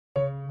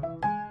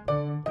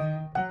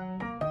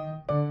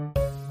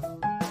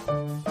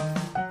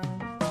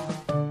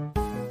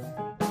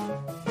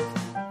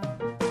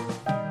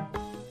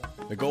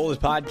goal of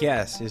this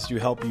podcast is to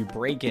help you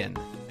break in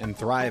and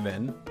thrive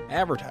in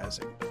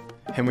advertising.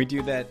 And we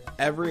do that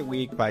every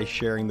week by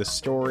sharing the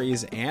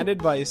stories and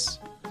advice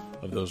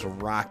of those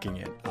rocking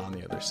it on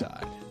the other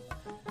side.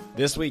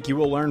 This week you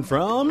will learn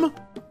from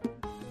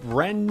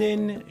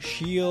Brendan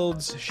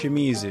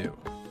Shields-Shimizu.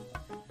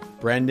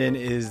 Brendan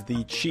is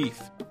the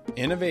Chief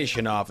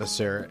Innovation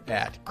Officer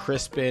at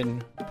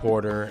Crispin,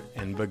 Porter,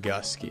 and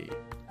Bogusky.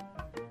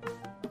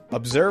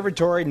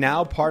 Observatory,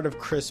 now part of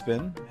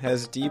Crispin,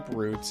 has deep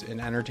roots in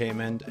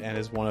entertainment and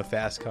is one of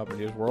Fast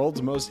Company's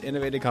world's most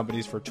innovative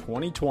companies for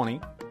 2020,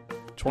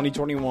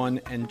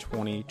 2021, and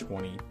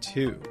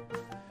 2022.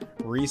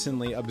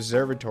 Recently,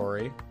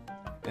 Observatory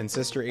and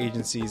sister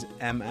agencies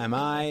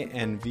MMI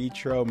and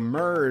Vitro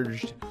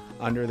merged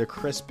under the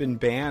Crispin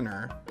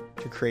banner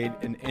to create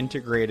an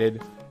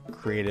integrated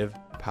creative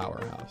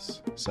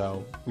powerhouse.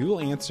 So we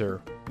will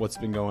answer what's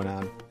been going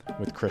on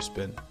with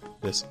Crispin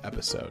this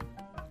episode.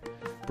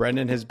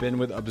 Brendan has been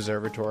with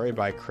Observatory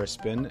by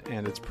Crispin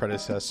and its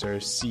predecessor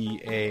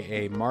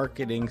CAA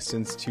Marketing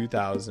since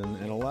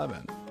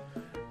 2011.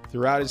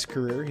 Throughout his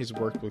career, he's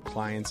worked with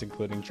clients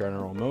including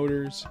General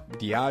Motors,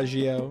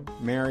 Diageo,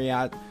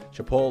 Marriott,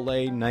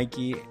 Chipotle,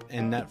 Nike,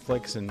 and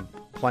Netflix, and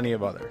plenty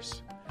of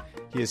others.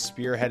 He has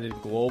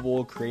spearheaded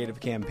global creative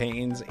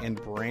campaigns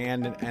and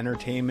brand and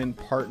entertainment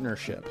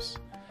partnerships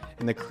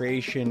and the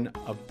creation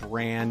of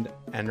brand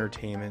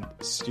entertainment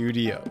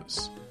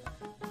studios.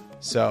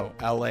 So,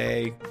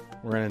 LA,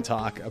 we're going to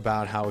talk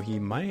about how he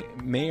may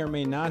or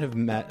may not have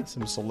met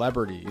some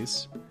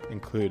celebrities,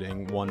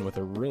 including one with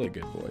a really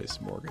good voice,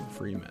 Morgan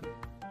Freeman.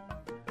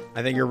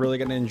 I think you're really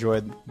going to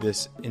enjoy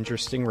this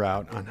interesting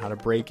route on how to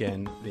break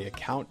in the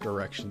account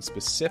direction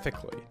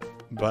specifically.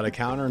 But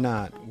account or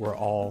not, we're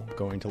all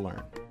going to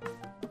learn.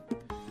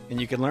 And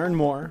you can learn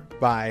more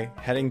by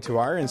heading to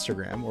our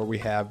Instagram, where we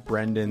have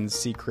Brendan's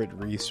secret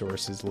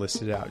resources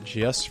listed out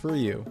just for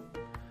you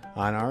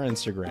on our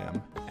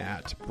Instagram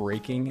at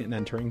Breaking and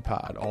Entering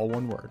Pod, all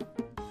one word.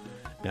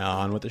 Now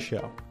on with the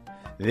show.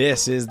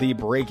 This is the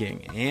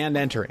Breaking and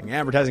Entering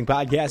Advertising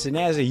Podcast, and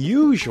as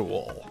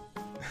usual,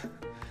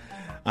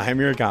 I am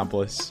your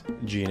accomplice,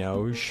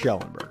 Gino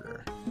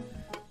Schellenberger.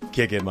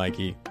 Kick it,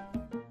 Mikey.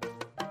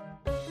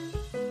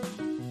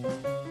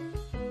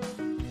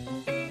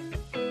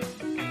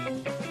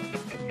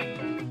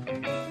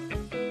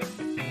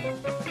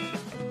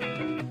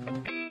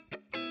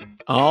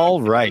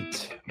 All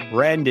right.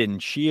 Brendan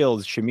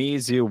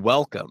Shields-Shimizu,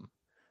 welcome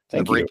to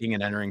the Breaking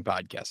and Entering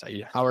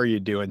Podcast. How are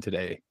you doing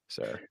today,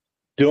 sir?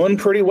 Doing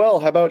pretty well.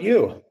 How about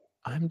you?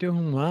 I'm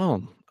doing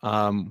well.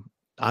 I'm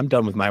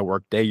done with my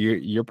work day.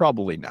 You're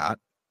probably not,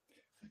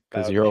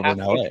 because you're over in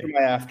LA. Through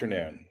my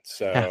afternoon,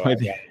 so I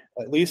got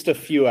at least a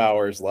few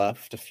hours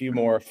left. A few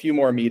more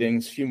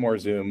meetings, a few more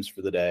Zooms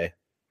for the day.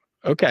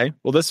 Okay.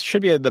 Well, this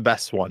should be the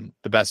best one,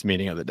 the best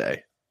meeting of the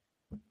day.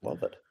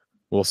 Love it.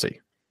 We'll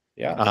see.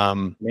 Yeah.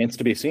 Remains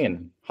to be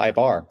seen. High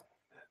bar.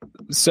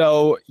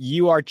 So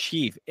you are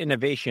Chief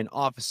Innovation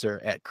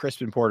Officer at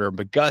Crispin, Porter, and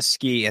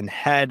Bogusky, and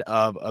head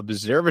of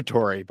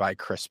Observatory by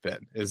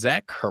Crispin. Is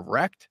that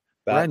correct,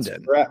 That's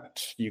Brendan?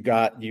 Correct. You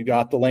got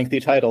the lengthy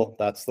title.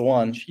 That's the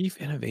one. Chief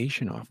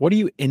Innovation Officer. What are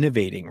you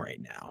innovating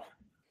right now?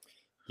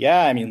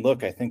 Yeah, I mean,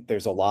 look, I think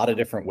there's a lot of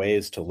different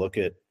ways to look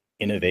at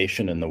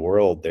innovation in the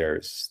world.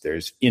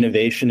 There's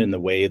innovation in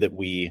the way that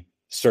we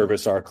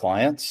service our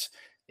clients.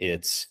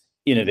 It's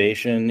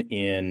innovation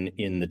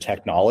in the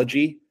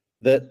technology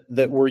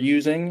that we're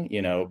using,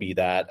 be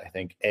that, I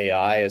think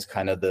AI is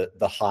kind of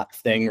the hot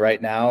thing right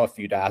now. If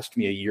you'd asked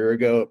me a year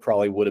ago, it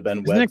probably would have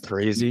been Isn't it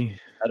crazy?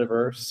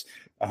 Metaverse.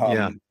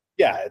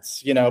 Yeah,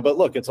 it's, but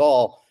look, it's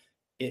all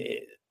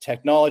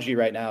technology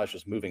right now is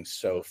just moving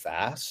so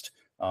fast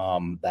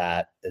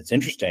that it's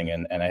interesting.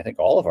 And I think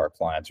all of our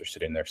clients are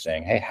sitting there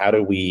saying, hey, how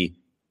do we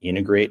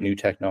integrate new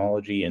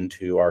technology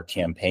into our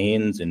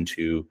campaigns,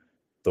 into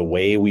the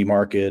way we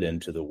market,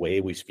 into the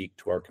way we speak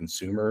to our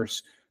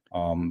consumers?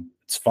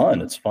 It's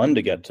fun. It's fun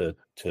to get to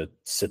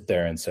sit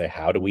there and say,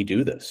 how do we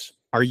do this?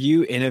 Are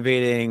you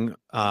innovating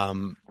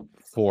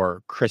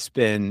for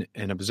Crispin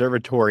and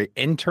Observatory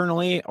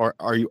internally, or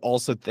are you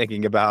also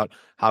thinking about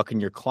how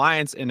can your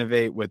clients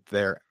innovate with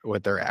their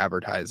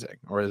advertising,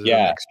 or is it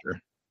a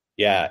mixture?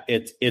 Yeah,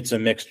 it's a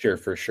mixture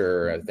for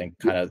sure. I think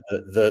kind of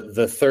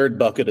the third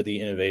bucket of the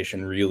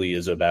innovation really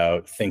is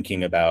about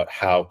thinking about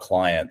how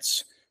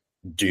clients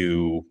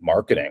do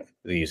marketing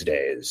these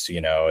days.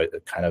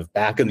 Kind of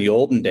back in the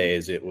olden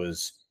days, it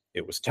was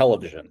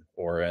television,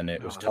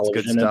 it was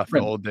television. Good stuff. The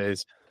old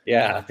days.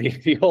 Yeah,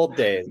 the old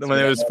days when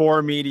there was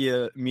four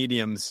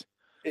mediums.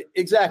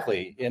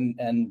 Exactly, and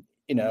then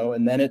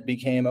it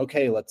became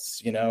okay.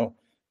 Let's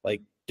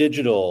like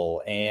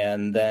digital,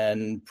 and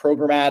then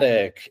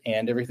programmatic,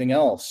 and everything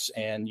else.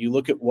 And you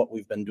look at what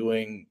we've been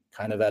doing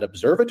kind of at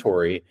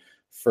Observatory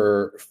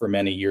for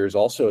many years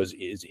also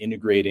is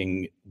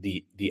integrating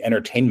the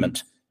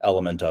entertainment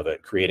element of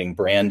it, creating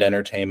branded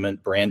entertainment,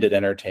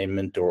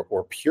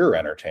 or pure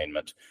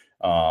entertainment.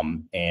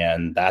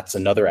 And that's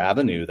another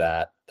avenue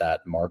that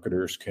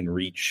marketers can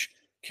reach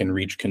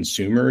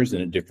consumers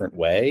in a different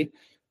way.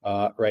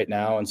 right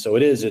now. And so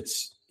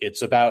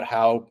it's about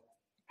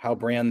how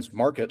brands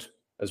market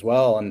as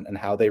well, and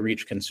how they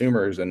reach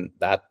consumers. And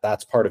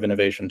that's part of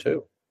innovation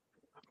too.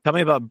 Tell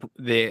me about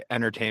the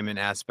entertainment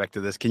aspect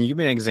of this. Can you give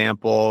me an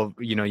example?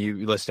 You know,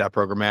 you listed out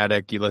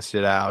programmatic, you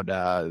listed out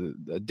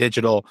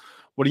digital.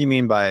 What do you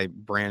mean by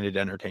branded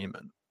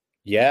entertainment?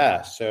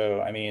 Yeah.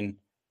 So, I mean,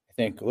 I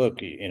think,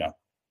 look,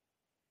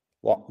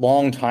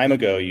 long time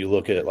ago, you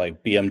look at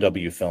like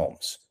BMW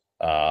films,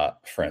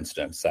 for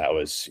instance, that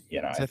was, Is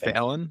I that think,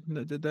 Fallon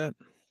that did that?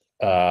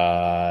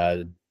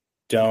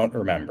 don't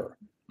remember.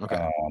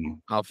 Okay.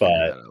 I'll figure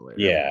But that out later.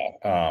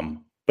 yeah,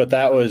 but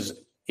that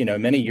was,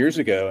 many years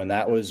ago, and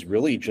that was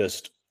really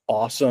just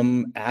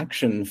awesome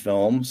action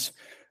films,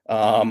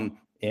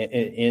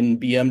 in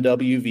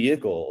BMW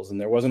vehicles. And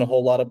there wasn't a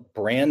whole lot of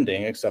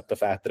branding except the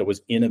fact that it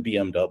was in a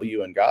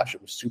BMW, and gosh,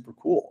 it was super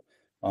cool.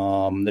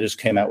 They just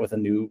came out with a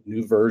new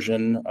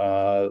version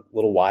a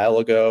little while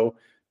ago.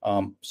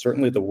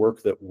 Certainly the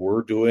work that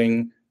we're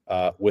doing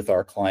with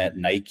our client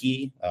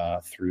Nike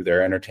through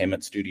their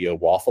entertainment studio,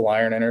 Waffle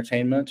Iron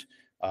Entertainment,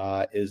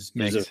 is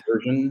a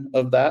version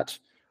of that.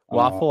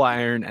 Waffle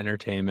Iron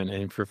Entertainment,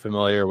 and if you're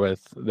familiar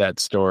with that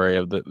story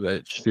of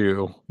the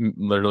shoe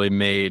literally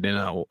made in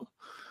a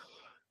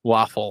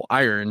waffle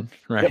iron,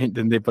 right? Yep.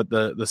 Then they put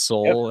the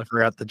sole. Yep. I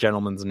forgot the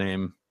gentleman's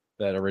name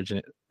that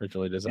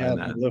originally designed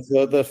that.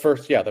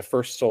 The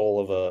first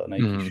sole of a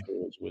Nike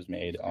shoe was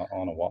made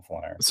on a waffle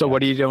iron. So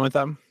what are you doing with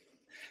them?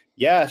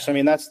 Yes, I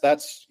mean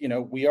that's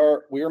we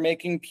are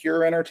making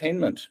pure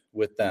entertainment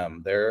with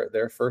them.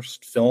 Their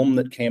first film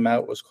that came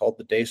out was called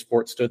The Day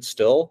Sports Stood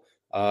Still,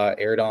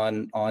 aired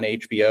on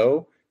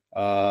HBO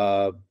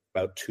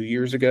about 2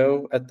 years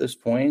ago at this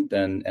point,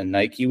 and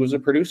Nike was a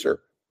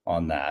producer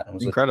on that. It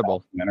was incredible. A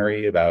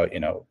documentary about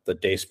the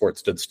day sports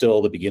stood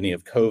still, the beginning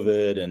of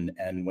COVID,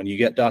 and when you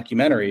get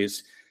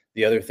documentaries,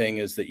 the other thing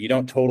is that you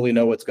don't totally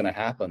know what's going to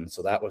happen.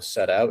 So that was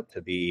set out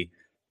to be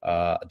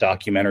a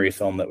documentary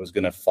film that was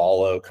going to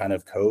follow kind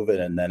of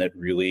COVID, and then it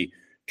really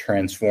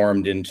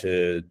transformed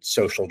into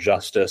social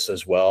justice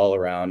as well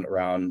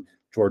around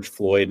George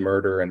Floyd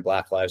murder and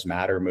Black Lives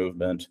Matter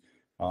movement.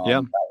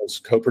 That was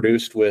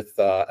co-produced with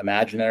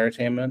Imagine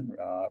Entertainment,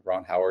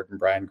 Ron Howard and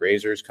Brian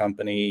Grazer's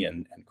company,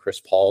 and Chris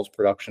Paul's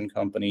production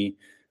company.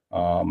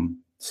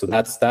 So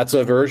that's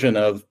a version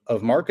of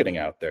marketing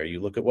out there. You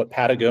look at what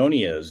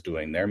Patagonia is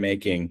doing; they're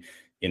making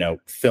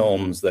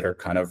films that are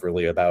kind of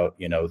really about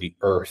the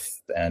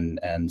earth and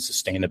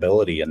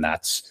sustainability, and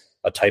that's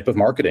a type of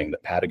marketing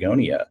that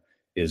Patagonia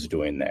is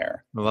doing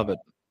there. I love it.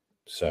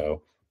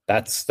 So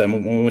that's then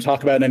when we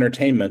talk about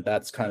entertainment,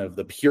 that's kind of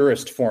the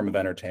purest form of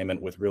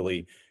entertainment with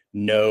really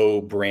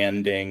no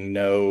branding,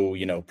 no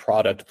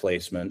product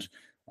placement.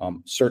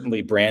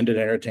 Certainly branded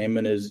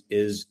entertainment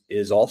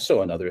is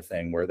also another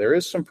thing where there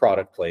is some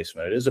product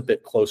placement. It is a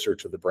bit closer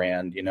to the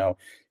brand.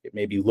 It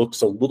maybe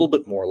looks a little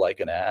bit more like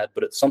an ad,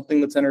 but it's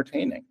something that's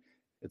entertaining.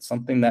 It's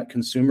something that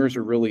consumers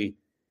are really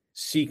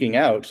seeking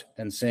out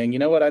and saying,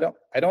 what,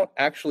 I don't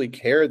actually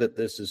care that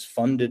this is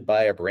funded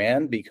by a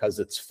brand, because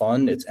it's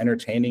fun, it's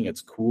entertaining,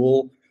 it's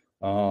cool.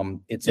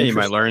 You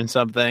might learn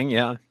something.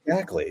 Yeah,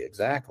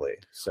 exactly.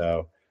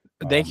 So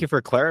thank you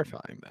for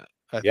clarifying that.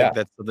 I think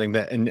that's something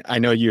that, and I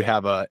know you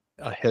have a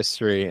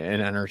history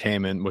in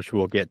entertainment, which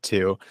we'll get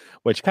to,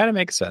 which kind of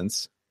makes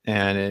sense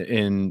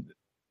and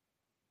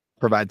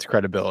provides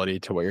credibility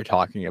to what you're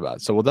talking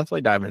about. So we'll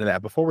definitely dive into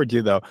that. Before we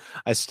do, though,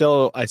 I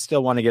still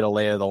want to get a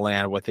lay of the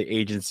land with the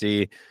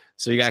agency.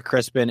 So you got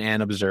Crispin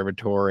and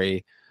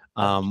Observatory.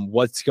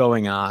 What's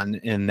going on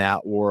in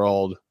that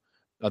world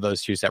of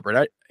those two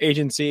separate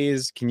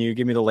agencies? Can you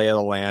give me the lay of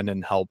the land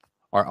and help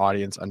our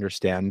audience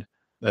understand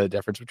the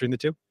difference between the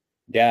two?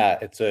 Yeah,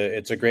 it's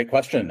a great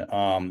question.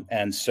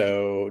 And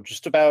so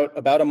just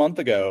about a month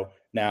ago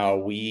now,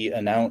 we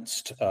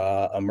announced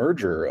a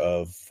merger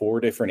of 4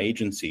 different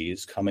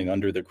agencies coming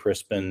under the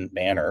Crispin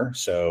banner.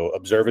 So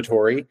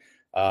Observatory,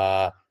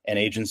 an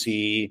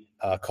agency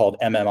called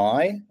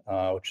MMI,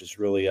 which is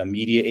really a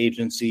media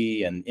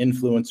agency and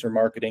influencer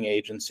marketing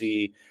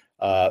agency.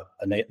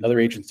 Another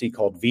agency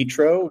called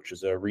Vitro, which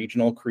is a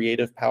regional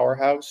creative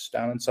powerhouse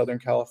down in Southern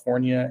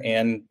California,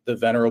 and the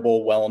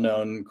venerable,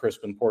 well-known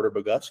Crispin Porter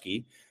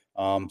Bogusky.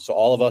 So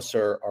all of us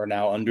are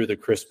now under the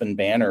Crispin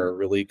banner,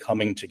 really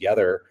coming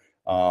together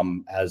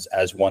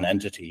as one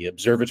entity.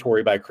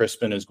 Observatory by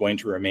Crispin is going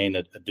to remain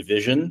a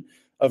division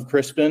of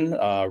Crispin,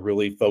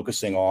 really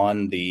focusing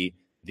on the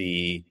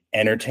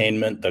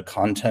entertainment, the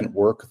content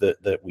work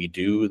that we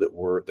do, that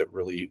we're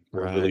really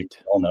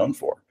well known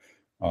for.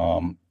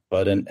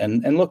 But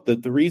look,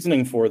 the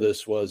reasoning for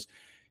this was,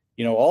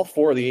 all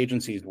 4 of the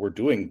agencies were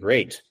doing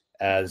great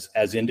as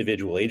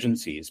individual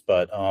agencies,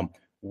 but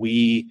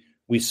we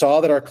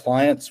saw that our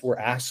clients were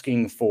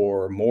asking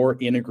for more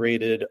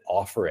integrated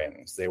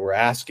offerings. They were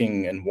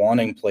asking and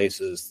wanting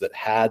places that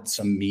had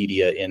some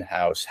media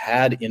in-house,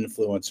 had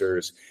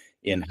influencers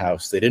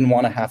in-house. They didn't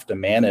want to have to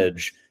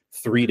manage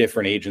 3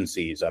 different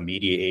agencies, a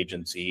media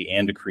agency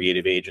and a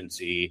creative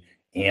agency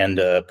and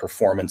a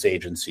performance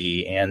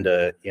agency and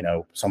a,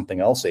 something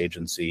else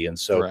agency. And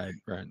so Right.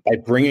 by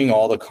bringing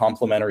all the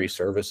complementary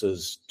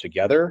services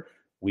together,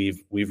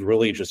 we've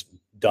really just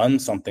done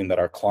something that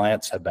our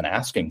clients have been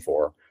asking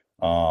for.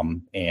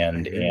 And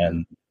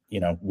a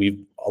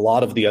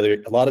lot of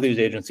these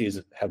agencies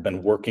have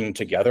been working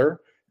together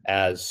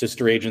as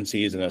sister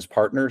agencies and as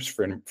partners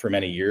for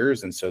many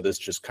years. And so this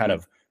just kind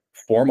of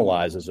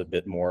formalizes a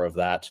bit more of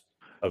that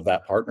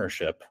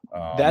partnership.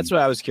 That's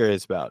what I was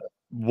curious about.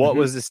 What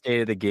was the state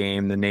of the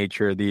game, the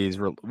nature of these?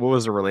 What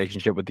was the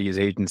relationship with these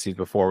agencies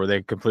before? Were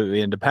they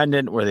completely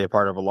independent? Were they a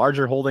part of a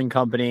larger holding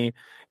company?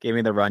 Give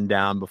me the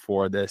rundown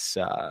before this,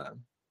 a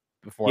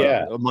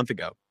month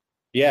ago.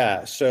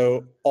 Yeah.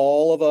 So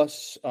all of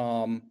us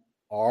are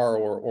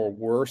or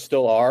were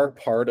still are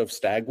part of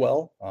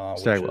Stagwell, Got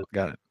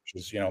it. which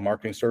is a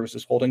marketing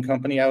services holding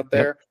company out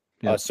there.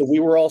 Yep. So we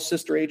were all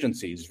sister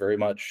agencies, very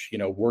much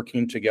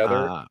working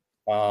together.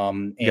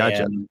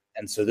 Gotcha.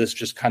 And so this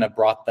just kind of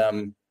brought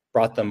them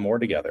more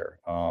together.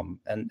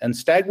 And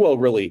Stagwell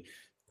really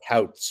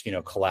touts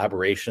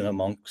collaboration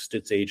amongst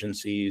its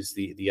agencies.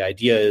 The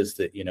idea is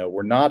that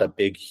we're not a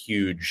big,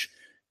 huge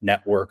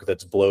network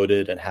that's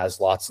bloated and has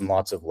lots and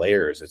lots of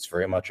layers. It's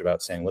very much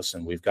about saying,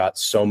 listen, we've got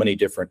so many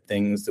different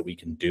things that we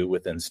can do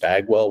within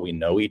Stagwell. We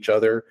know each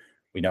other.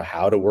 We know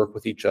how to work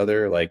with each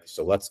other.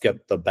 So let's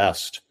get the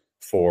best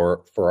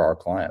for our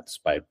clients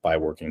by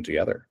working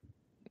together.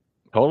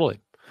 Totally.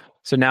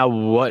 So now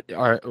what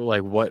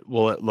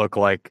will it look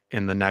like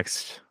in the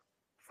next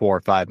 4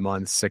 or 5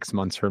 months, 6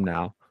 months from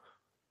now?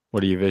 What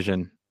do you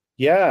vision?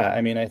 Yeah,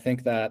 I mean, I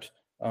think that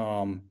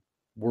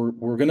we're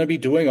going to be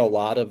doing a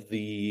lot of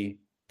the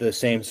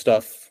same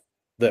stuff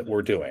that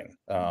we're doing.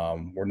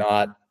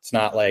 It's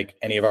not like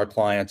any of our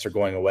clients are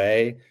going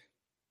away.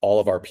 All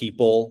of our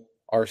people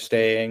are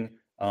staying.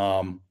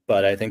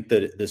 But I think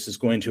that this is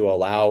going to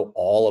allow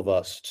all of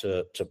us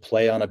to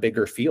play on a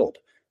bigger field.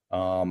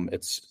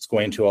 It's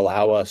going to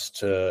allow us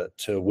to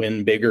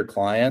win bigger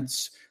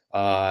clients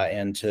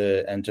and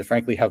to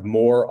frankly have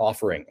more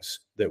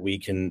offerings that we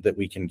can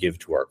give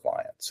to our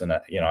clients. And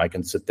I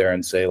can sit there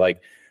and say,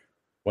 like,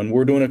 when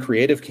we're doing a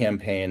creative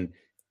campaign,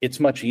 it's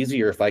much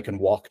easier if I can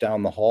walk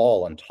down the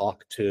hall and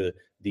talk to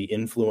the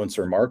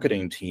influencer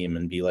marketing team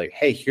and be like,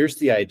 hey, here's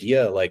the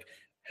idea, like,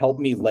 help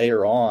me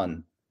layer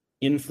on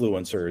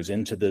influencers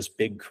into this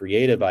big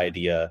creative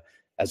idea,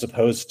 as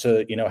opposed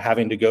to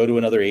having to go to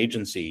another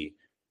agency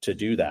to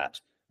do that.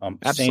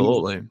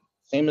 Absolutely.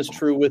 Same is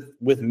true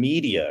with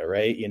media,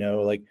 right?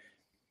 Like,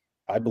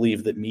 I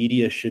believe that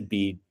media should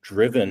be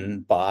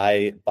driven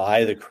by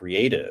the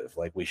creative.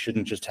 Like, we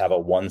shouldn't just have a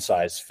one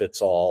size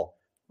fits all.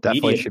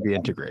 Definitely should be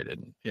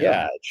integrated.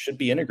 Yeah, it should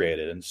be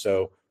integrated. And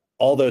so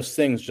all those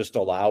things just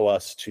allow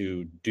us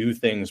to do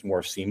things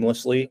more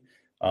seamlessly,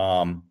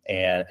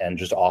 and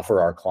just offer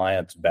our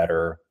clients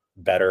better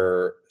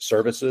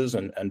services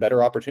and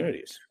better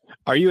opportunities.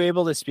 Are you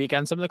able to speak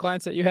on some of the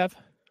clients that you have?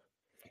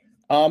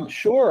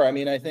 Sure. I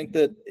mean, I think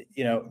that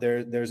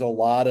there's a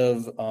lot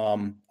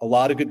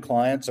of good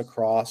clients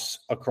across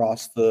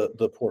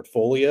the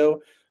portfolio.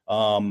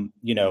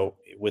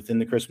 Within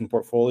the Crispin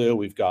portfolio,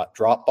 we've got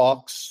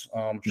Dropbox,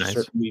 which is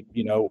certainly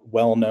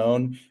well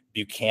known.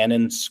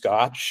 Buchanan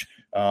Scotch,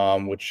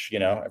 which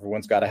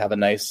everyone's got to have a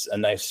nice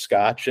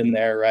Scotch in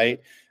there,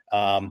 right?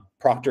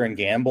 Procter and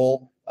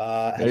Gamble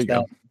has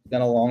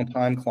been a long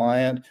time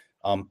client.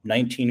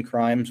 19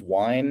 Crimes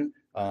Wine.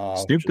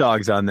 Snoop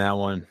Dogg's on that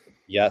one.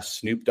 Yes,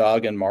 Snoop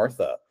Dogg and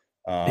Martha.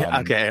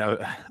 Okay,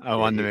 I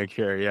wanted to make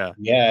sure. Yeah.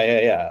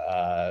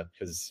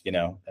 Because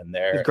and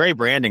they're great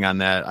branding on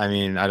that. I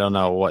mean, I don't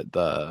know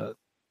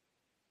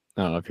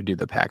if you do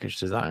the package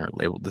design or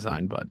label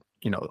design, but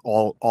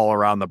all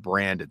around the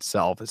brand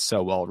itself is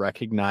so well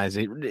recognized.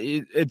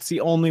 It's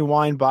the only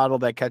wine bottle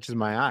that catches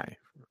my eye.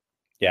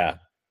 Yeah,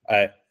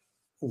 I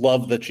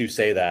love that you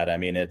say that. I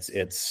mean, it's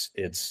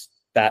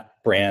that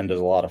brand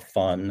is a lot of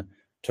fun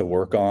to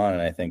work on,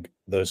 and I think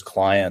those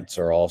clients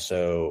are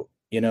also,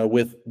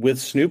 with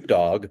Snoop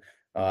Dogg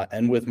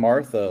and with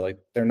Martha, like,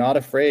 they're not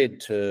afraid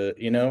to,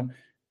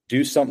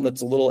 do something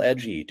that's a little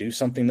edgy, do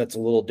something that's a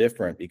little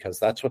different, because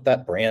that's what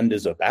that brand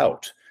is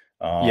about.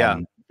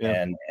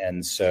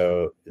 And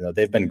so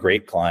they've been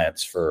great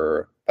clients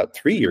for about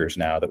 3 years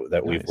now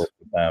that we've worked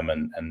with them,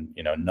 and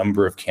a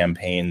number of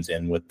campaigns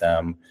in with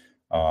them,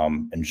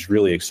 and just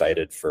really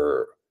excited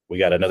we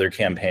got another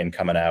campaign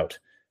coming out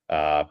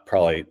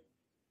probably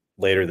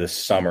later this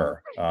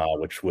summer,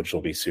 which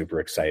will be super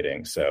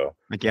exciting. So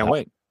I can't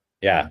wait.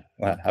 Yeah,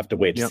 I'll have to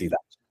wait to see that.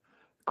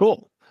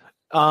 Cool.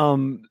 All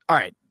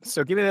right.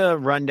 So give me the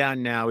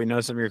rundown now. We know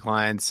some of your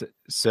clients.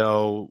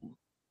 So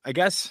I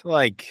guess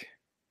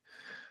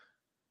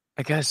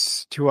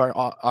to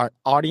our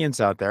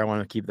audience out there, I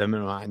want to keep them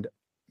in mind.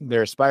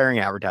 They're aspiring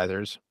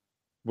advertisers.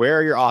 Where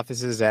are your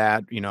offices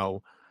at?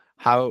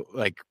 How,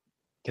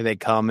 can they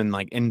come and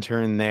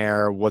intern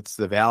there? What's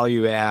the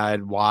value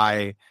add?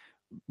 Why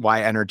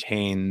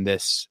entertain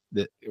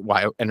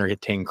why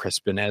entertain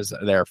Crispin as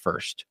their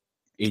first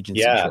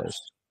agency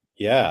choice?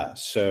 Yeah.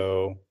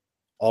 So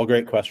All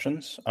great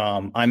questions.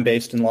 I'm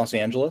based in Los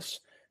Angeles.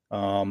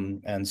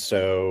 And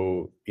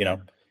so,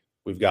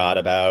 we've got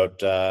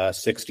about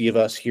 60 of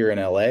us here in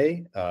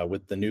LA.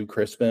 With the new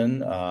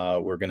Crispin,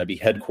 we're going to be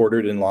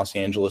headquartered in Los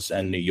Angeles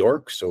and New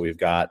York. So we've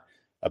got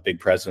a big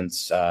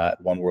presence at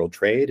One World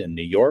Trade in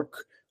New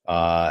York.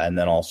 And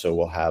then also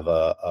we'll have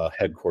a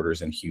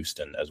headquarters in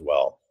Houston as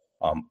well.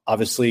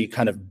 Obviously,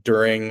 kind of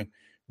during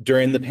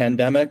the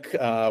pandemic,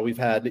 we've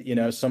had,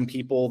 some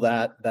people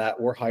that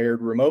were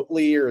hired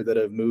remotely or that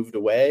have moved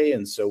away.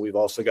 And so we've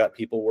also got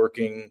people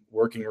working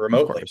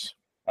remotely.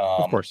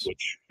 Of course.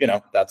 Which,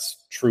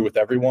 that's true with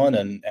everyone.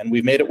 And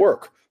we've made it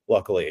work,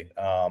 luckily.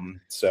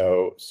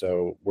 So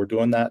we're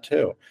doing that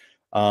too.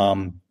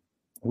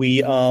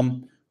 We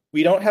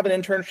don't have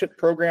an internship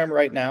program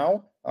right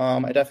now.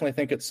 I definitely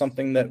think it's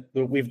something that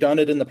we've done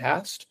it in the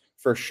past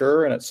for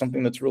sure. And it's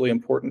something that's really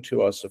important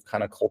to us, of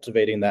kind of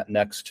cultivating that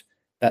next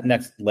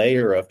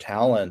layer of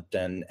talent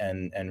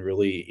and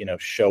really,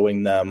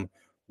 showing them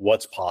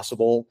what's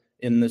possible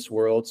in this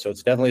world. So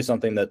it's definitely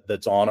something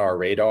that's on our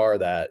radar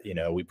that,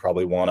 we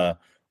probably want to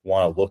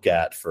look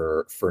at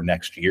for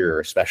next year,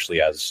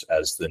 especially as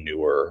the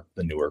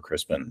newer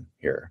Crispin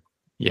here.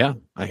 Yeah,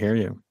 I hear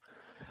you.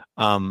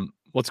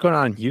 What's going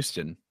on in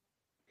Houston?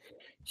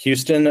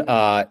 Houston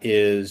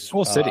is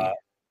cool city.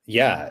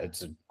 Yeah,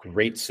 it's a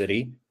great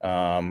city.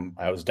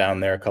 I was down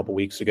there a couple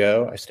weeks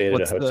ago. I stayed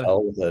at a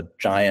hotel with a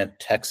giant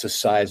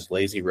Texas-sized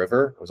lazy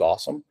river. It was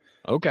awesome.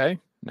 Okay,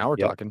 now we're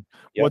talking.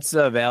 Yep. What's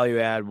the value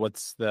add?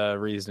 What's the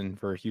reason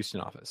for Houston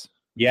office?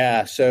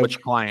 Yeah, so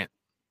which client?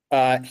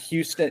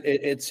 Houston.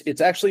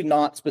 It's actually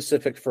not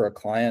specific for a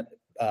client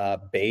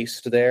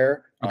based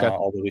there. Okay.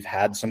 Although we've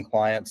had some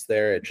clients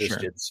there,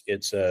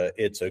 it's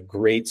a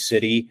great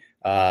city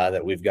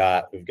that we've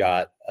got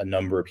a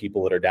number of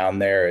people that are down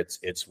there.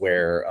 It's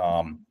where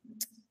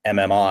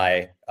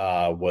MMI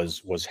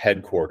was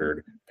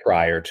headquartered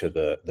prior to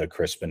the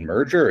Crispin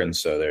merger, and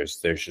so there's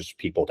just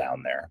people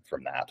down there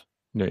from that.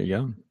 There you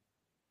go.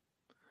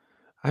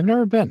 I've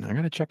never been. I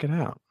gotta check it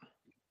out.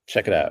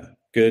 Check it out.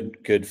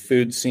 Good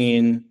food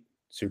scene.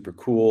 Super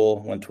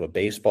cool. Went to a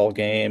baseball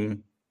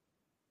game.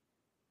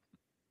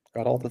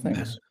 Got all the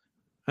things.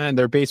 And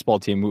their baseball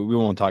team, we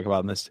won't talk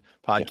about in this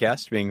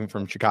podcast, being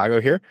from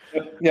Chicago here.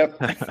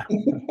 Yep.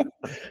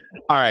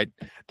 All right.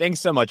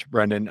 Thanks so much,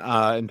 Brendan,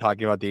 in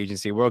talking about the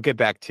agency. We'll get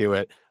back to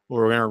it.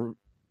 We're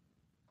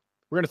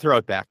gonna throw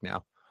it back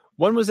now.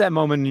 When was that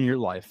moment in your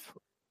life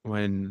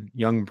when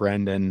young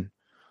Brendan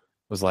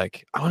was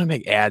like, I want to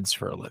make ads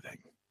for a living?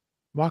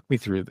 Walk me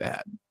through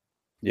that.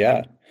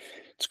 Yeah,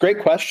 it's a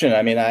great question.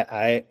 I mean,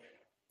 I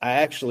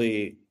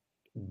actually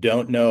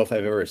don't know if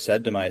I've ever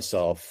said to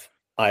myself,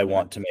 I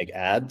want to make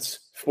ads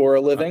for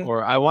a living,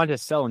 or I want to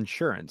sell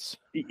insurance.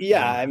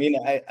 Yeah. I mean,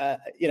 I'll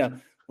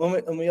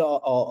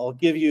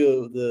give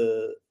you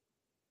the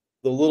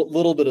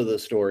little bit of the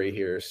story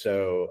here.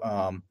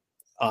 So,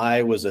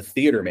 I was a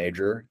theater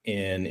major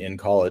in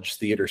college,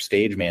 theater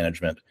stage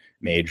management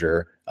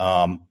major.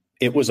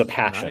 It was a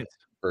passion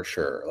for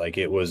sure. Like,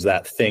 it was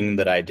that thing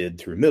that I did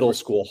through middle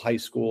school, high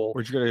school.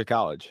 Where'd you go to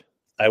college?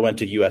 I went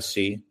to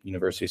USC,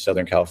 University of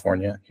Southern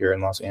California, here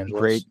in Los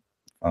Angeles.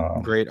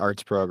 Great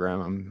arts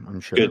program,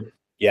 I'm sure.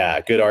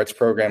 Good arts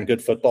program,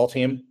 good football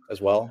team as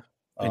well.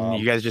 And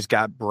you guys just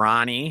got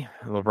Bronny,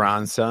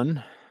 LeBron's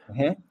son.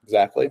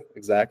 Exactly.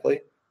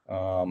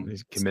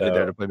 He's committed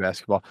there to play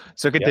basketball.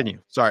 So continue. Yeah.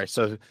 Sorry.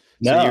 So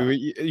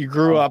you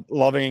grew up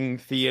loving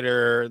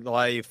theater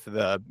life,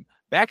 the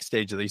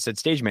backstage. You said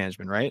stage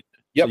management, right?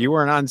 Yep. So you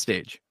weren't on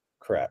stage.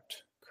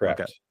 Correct.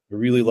 Okay. I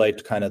really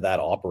liked kind of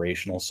that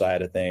operational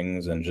side of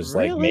things and just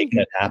like making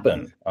it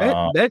happen.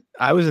 That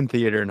I was in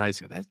theater in high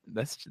school.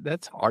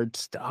 That's hard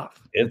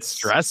stuff. It's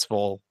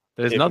stressful.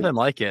 There's nothing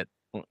like it.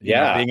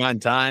 Being on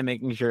time,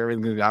 making sure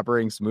everything's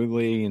operating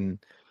smoothly, and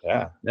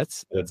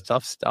that's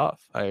tough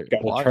stuff. I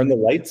got to turn the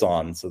lights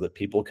on so that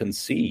people can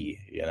see.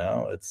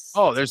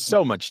 There's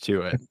so much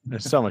to it.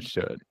 There's so much to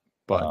it.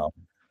 But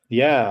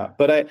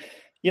but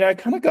I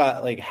kind of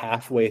got like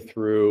halfway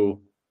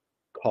through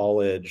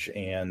college,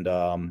 and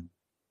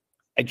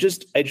I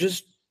just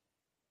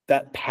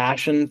that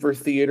passion for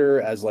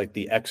theater as like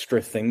the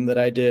extra thing that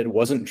I did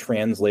wasn't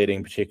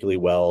translating particularly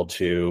well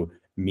to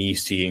me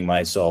seeing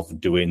myself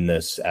doing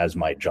this as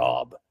my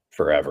job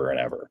forever and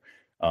ever.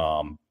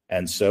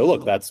 And so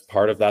look,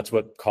 that's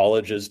what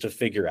college is to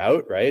figure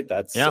out, right?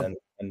 And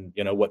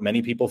what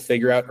many people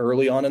figure out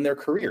early on in their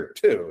career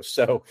too.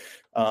 So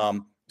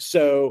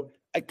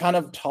I kind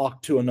of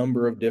talked to a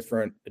number of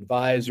different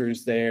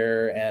advisors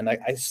there, and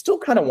I still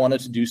kind of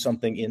wanted to do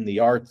something in the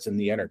arts and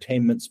the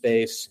entertainment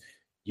space,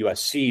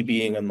 USC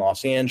being in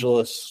Los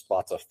Angeles,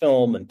 lots of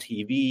film and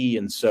TV.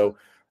 And so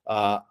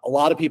a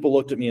lot of people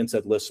looked at me and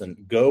said, listen,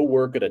 go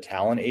work at a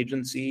talent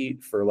agency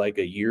for like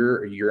a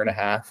year and a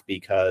half,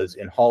 because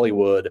in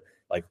Hollywood,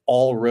 like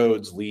all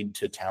roads lead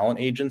to talent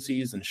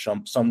agencies in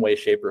some way,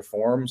 shape, or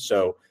form.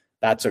 So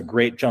that's a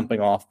great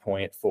jumping off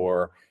point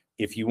for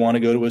if you want to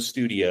go to a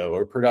studio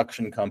or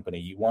production company,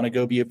 you want to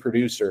go be a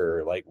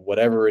producer, like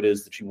whatever it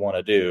is that you want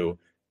to do,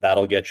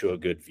 that'll get you a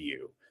good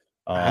view.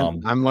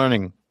 I'm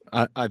learning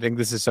I think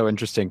this is so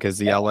interesting because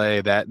the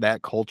LA,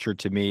 that culture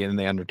to me and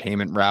the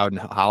entertainment route in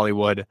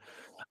Hollywood,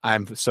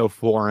 I'm so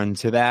foreign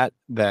to that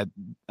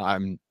I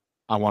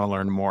want to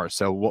learn more.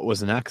 So what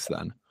was next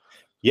then?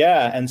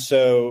 Yeah. And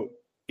so,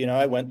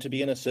 I went to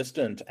be an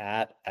assistant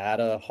at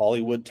a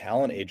Hollywood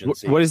talent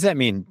agency. What does that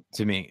mean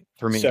to me,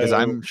 for me? Because So,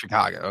 I'm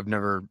Chicago. I've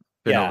never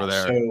been over yeah.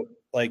 there. So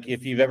like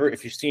if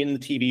you've seen the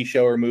TV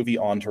show or movie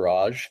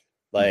Entourage, Mhm.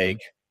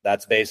 like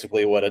that's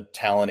basically what a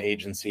talent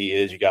agency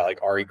is. You got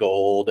like Ari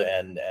Gold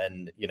and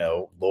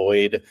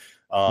Lloyd.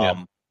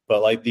 Yeah.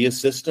 But like the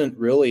assistant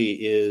really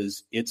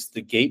it's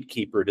the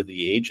gatekeeper to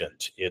the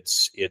agent.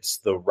 It's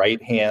the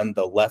right hand,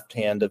 the left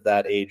hand of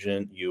that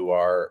agent. You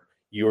are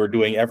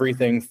doing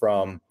everything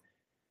from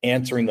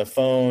answering the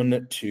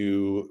phone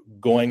to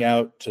going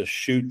out to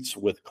shoots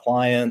with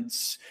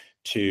clients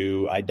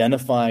to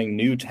identifying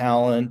new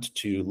talent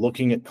to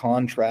looking at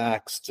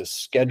contracts to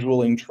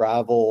scheduling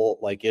travel.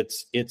 Like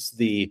it's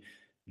the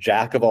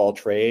jack of all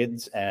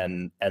trades,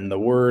 and the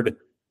word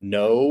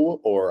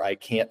no or I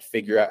can't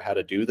figure out how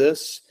to do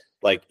this,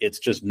 like it's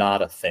just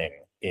not a thing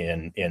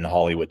in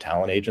Hollywood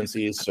talent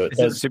agencies. So it Is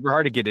it does. super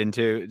hard to get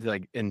into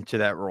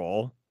that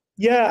role?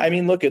 Yeah, I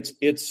mean, look,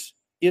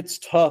 it's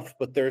tough,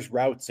 but there's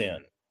routes in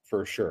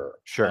for sure.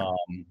 Sure.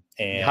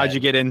 How'd you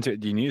And get into it?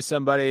 Do you knew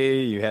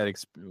somebody? You had you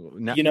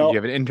did you know,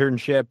 have an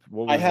internship?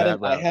 What I was had that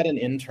I route? had an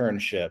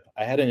internship.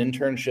 I had an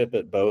internship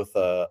at both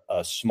a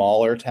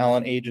smaller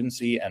talent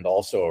agency and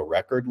also a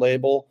record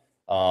label.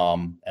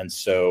 And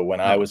so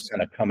when I Oh, was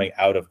kind of coming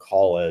out of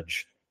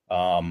college,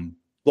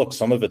 look,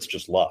 some of it's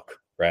just luck,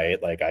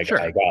 right? Like I sure.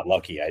 got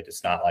lucky.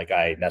 It's not like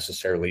I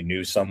necessarily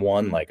knew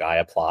someone. Like I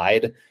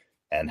applied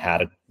and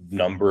had a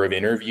number of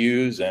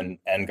interviews and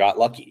got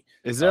lucky.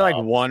 Is there like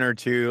one or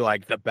two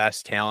like the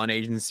best talent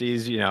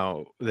agencies,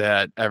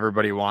 that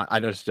everybody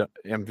I'm just very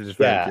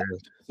Yeah.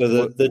 curious. So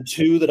What? the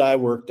two that I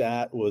worked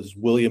at was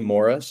William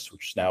Morris,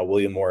 which is now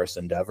William Morris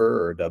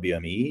Endeavor or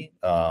WME,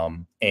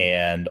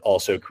 and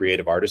also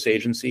Creative Artists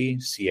Agency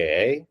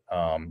 (CAA).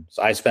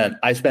 So I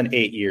spent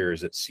 8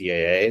 years at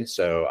CAA,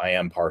 so I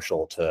am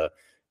partial to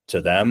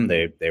them.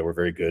 They were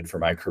very good for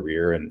my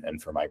career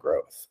and for my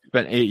growth.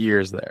 Spent 8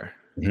 years there.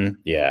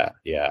 Yeah,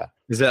 yeah.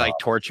 Is it like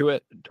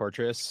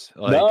torturous?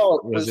 Like,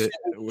 No, was it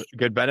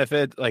good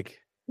benefit? Like,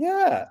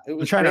 yeah, it I'm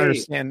was trying to great.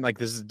 understand, like,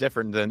 this is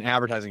different than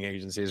advertising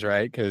agencies,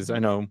 right? Because I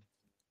know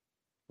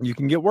you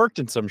can get worked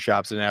in some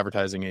shops and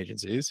advertising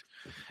agencies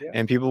Yeah.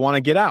 and people want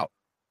to get out.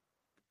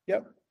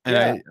 Yep. And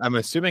Yeah. I'm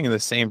assuming the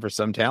same for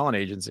some talent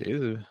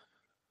agencies.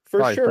 For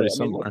Probably sure. pretty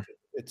I mean, look, similar.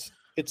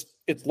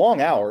 it's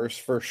long hours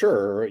for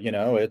sure.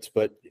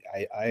 But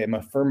I am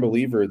a firm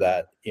believer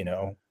that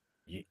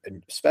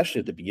especially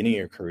at the beginning of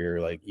your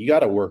career, like you got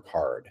to work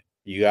hard.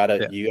 Yeah.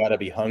 You gotta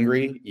be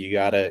hungry. You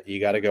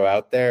gotta go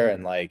out there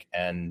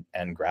and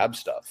and grab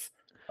stuff.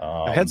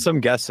 I've had some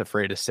guests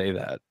afraid to say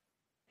that.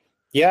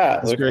 Yeah,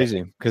 It's look,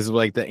 crazy because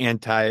like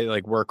the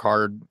like work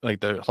hard, like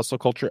the hustle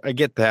culture. I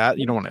get that.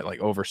 You don't want to like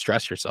over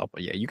stress yourself,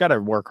 but yeah, you got to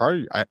work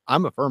hard.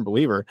 I'm a firm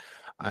believer.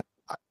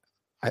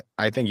 I,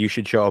 I think you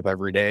should show up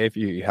every day if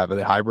you have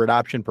a hybrid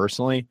option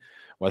personally,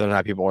 whether or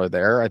not people are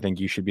there. I think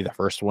you should be the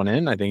first one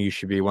in. I think you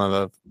should be one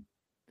of the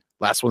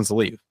last ones to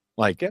leave.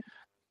 Like, yeah,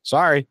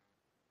 sorry,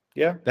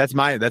 yeah, that's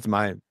not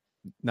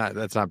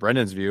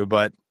Brendan's view,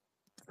 but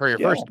for your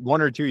yeah, first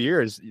 1 or 2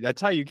 years,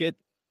 that's how you get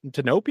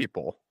to know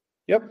people.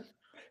 yep,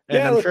 And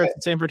yeah. I'm Look, sure it's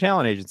the same for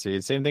talent agency.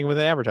 Same thing with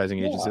an advertising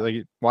agency. yeah, Like,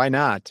 why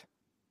not?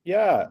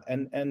 yeah,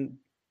 and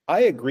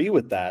I agree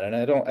with that, and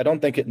I don't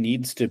think it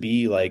needs to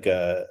be like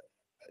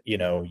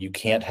you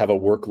can't have a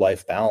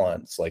work-life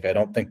balance. Like I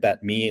don't think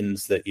that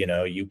means that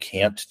you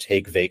can't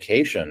take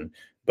vacation,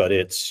 but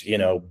it's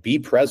be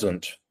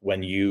present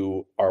when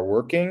you are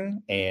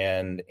working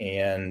and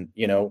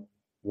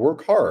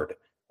work hard.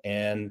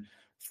 And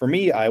for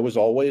me, I was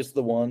always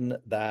the one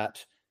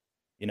that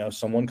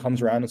someone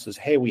comes around and says,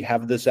 hey, we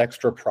have this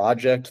extra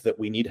project that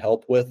we need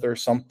help with or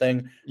something.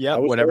 I Yep,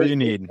 was whatever always you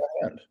raising need.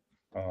 my hand.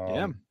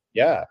 Yeah.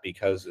 Yeah,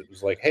 because it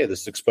was like, hey,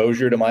 this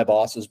exposure to my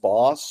boss's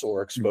boss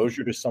or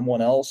exposure to someone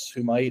else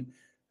who might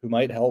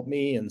help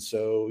me. And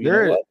so, you know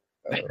There what?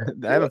 I have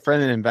Do a it.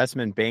 friend in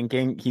investment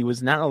banking. He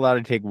was not allowed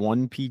to take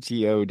one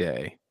PTO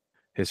day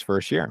his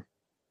first year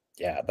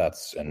Yeah,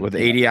 and with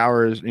 80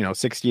 hours,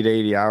 60 to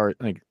 80 hours.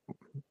 Like,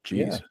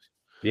 yeah, geez.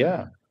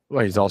 yeah,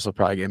 Well, he's also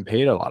probably getting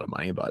paid a lot of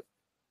money, but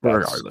that's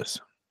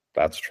regardless,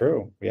 that's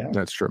true. Yeah,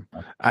 that's true.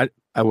 I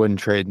wouldn't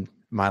trade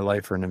my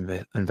life for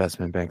an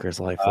investment banker's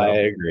life, I though.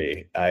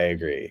 agree. I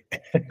agree.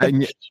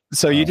 And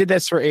so you Uh, did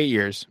this for 8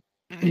 years.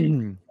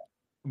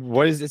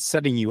 What is it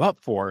setting you up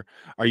for?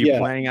 Are you yeah,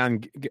 planning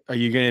on, are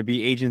you going to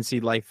be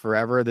agency life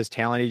forever? This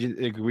talent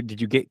agent,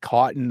 did you get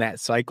caught in that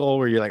cycle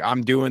where you're like,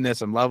 I'm doing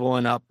this, I'm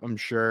leveling up, I'm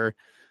sure,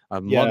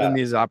 I'm yeah. loving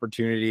these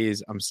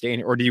opportunities, I'm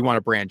staying, or do you want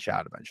to branch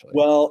out eventually?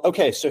 Well,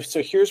 okay. So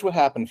here's what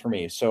happened for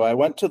me. So I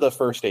went to the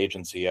first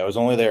agency. I was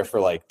only there for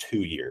like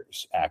 2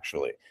 years,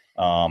 actually.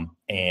 And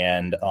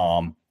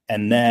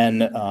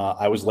then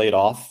I was laid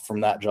off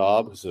from that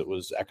job because it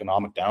was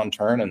economic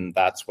downturn, and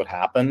that's what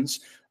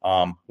happens.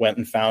 Went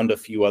and found a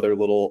few other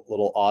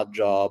little odd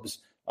jobs.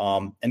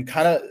 and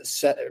kind of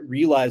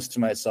realized to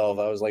myself,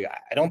 I was like,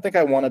 I don't think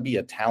I want to be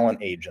a talent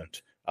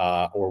agent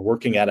or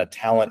working at a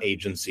talent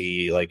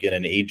agency, like in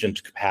an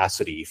agent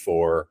capacity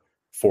for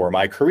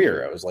my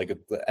career. I was like,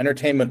 the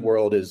entertainment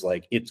world is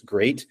like, it's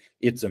great,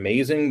 it's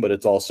amazing, but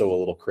it's also a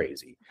little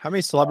crazy. How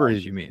many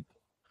celebrities you meet?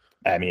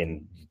 I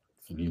mean,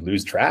 you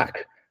lose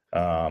track.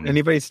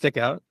 Anybody stick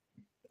out?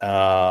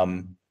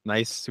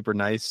 Nice, super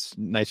nice,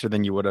 nicer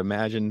than you would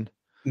imagine.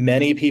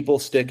 Many people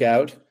stick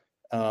out.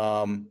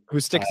 Who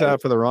sticks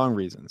out for the wrong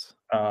reasons?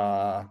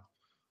 Oh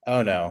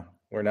no,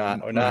 we're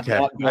not okay. Not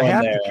going I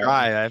have there.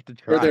 I have to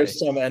try. Or there's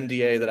some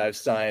NDA that I've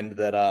signed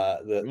that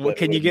well,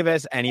 can you give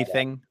us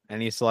anything?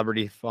 Any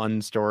celebrity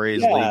fun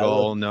stories,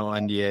 legal, no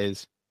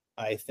NDAs?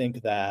 I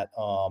think that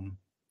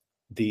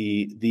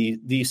the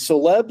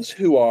celebs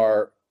who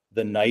are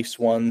the nice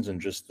ones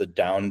and just the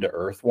down to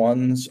earth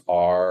ones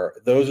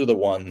those are the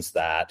ones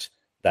that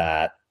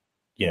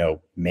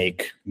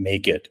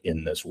make it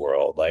in this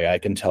world. Like I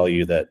can tell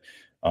you that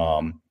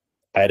I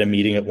had a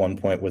meeting at one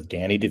point with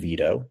Danny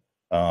DeVito.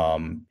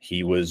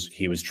 He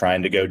was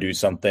trying to go do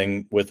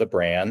something with a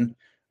brand.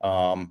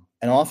 And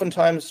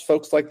oftentimes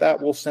folks like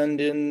that will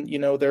send in,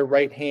 their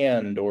right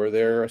hand or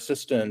their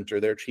assistant or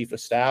their chief of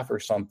staff or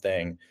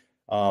something.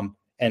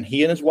 And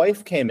he and his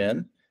wife came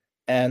in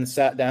and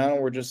sat down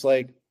and were just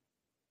like,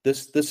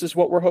 this is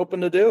what we're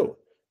hoping to do.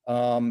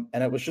 And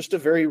it was just a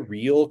very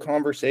real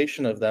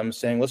conversation of them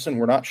saying, listen,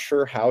 we're not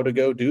sure how to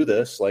go do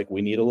this. Like,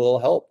 we need a little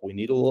help. We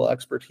need a little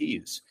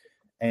expertise.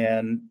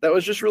 And that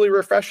was just really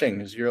refreshing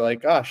because you're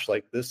like, gosh,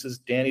 like this is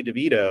Danny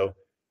DeVito,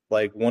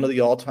 like one of the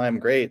all-time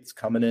greats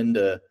coming in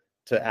to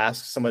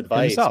ask some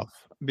advice.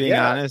 Himself, being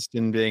honest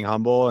and being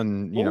humble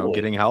and,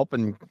 getting help.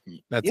 And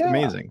that's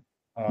amazing.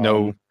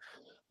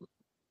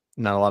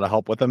 Not a lot of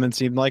help with him, it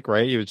seemed like,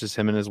 right? It was just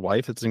him and his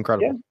wife. It's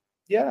incredible.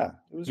 Yeah.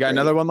 It was you got great.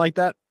 Another one like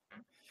that?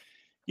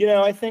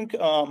 I think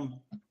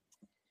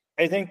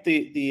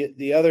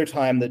the other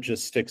time that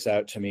just sticks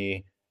out to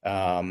me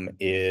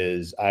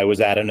is I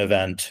was at an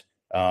event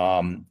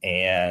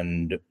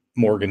and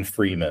Morgan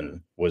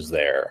Freeman was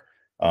there.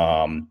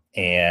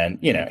 And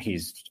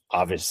he's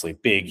obviously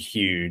big,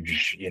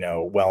 huge,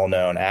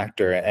 well-known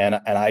actor. And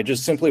I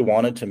just simply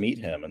wanted to meet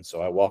him. And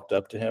so I walked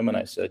up to him and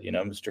I said,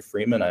 Mr.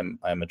 Freeman,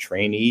 I'm a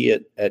trainee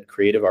at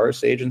Creative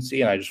Artists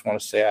Agency. And I just want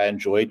to say I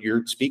enjoyed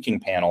your speaking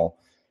panel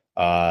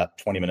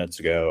 20 minutes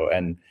ago.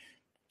 And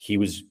he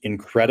was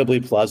incredibly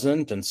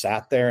pleasant and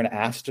sat there and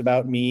asked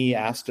about me,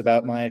 asked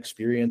about my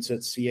experience at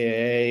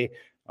CAA,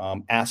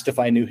 asked if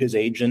I knew his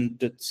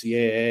agent at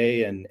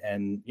CAA,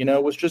 and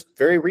it was just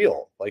very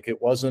real. Like,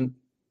 it wasn't,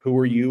 who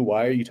are you?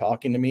 Why are you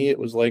talking to me? It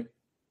was like,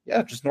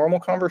 just normal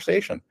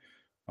conversation.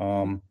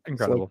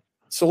 Incredible.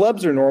 So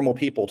celebs are normal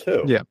people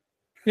too.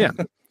 Yeah,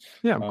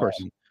 of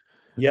course.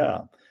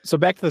 So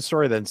back to the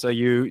story then. So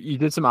you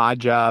did some odd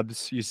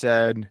jobs, you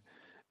said,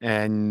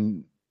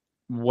 and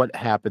what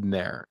happened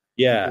there?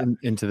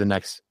 Into the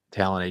next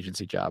talent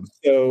agency job.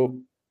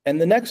 And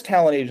the next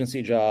talent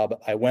agency job,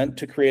 I went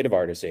to Creative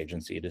Artists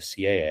Agency, to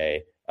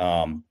CAA,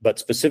 but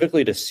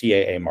specifically to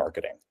CAA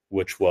Marketing,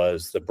 which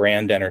was the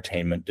brand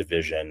entertainment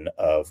division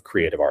of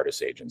Creative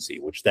Artists Agency,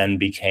 which then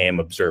became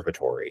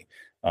Observatory.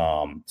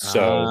 Now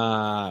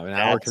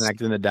we're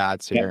connecting the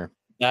dots here.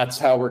 That's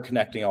how we're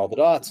connecting all the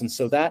dots. And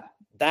so that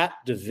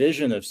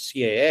division of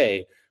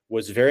CAA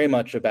was very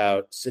much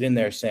about sitting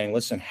there saying,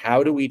 listen,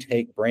 how do we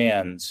take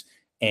brands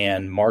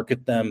and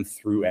market them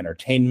through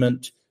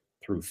entertainment,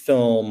 through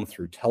film,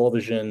 through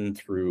television,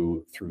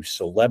 through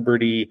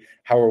celebrity?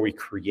 How are we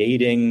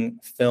creating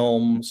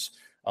films?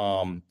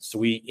 So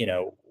we,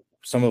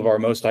 some of our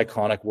most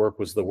iconic work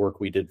was the work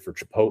we did for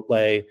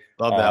Chipotle.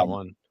 Love that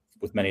one.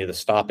 With many of the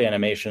stop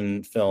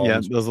animation films. Yeah,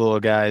 those little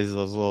guys,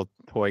 those little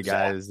toy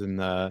guys, and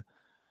the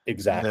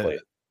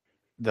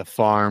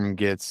farm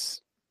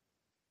gets,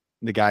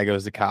 the guy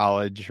goes to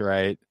college,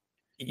 right?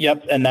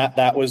 Yep, and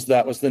that was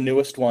the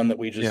newest one that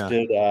we just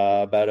did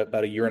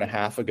about a year and a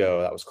half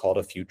ago. That was called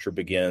A Future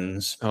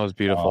Begins. That was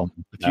beautiful.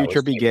 The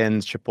Future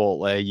Begins,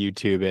 Chipotle,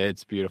 YouTube it.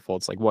 It's beautiful.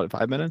 It's like, what,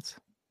 5 minutes?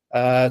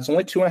 It's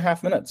only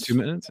 2.5 minutes. 2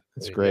 minutes?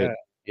 It's great.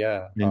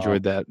 Yeah. I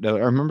enjoyed that. I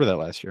remember that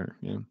last year.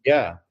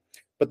 Yeah.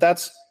 But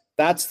that's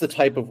the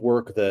type of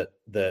work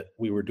that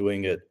we were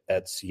doing at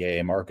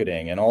CAA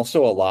Marketing, and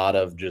also a lot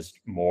of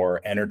just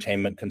more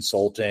entertainment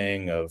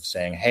consulting of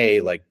saying, hey,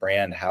 like,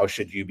 brand, how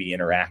should you be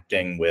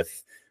interacting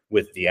with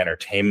the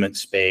entertainment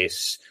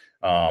space?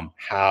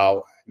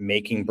 How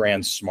making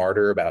brands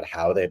smarter about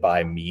how they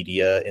buy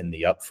media in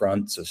the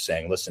upfronts, of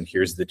saying, listen,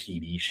 here's the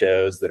TV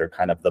shows that are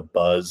kind of the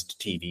buzzed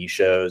TV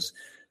shows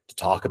to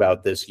talk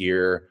about this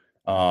year.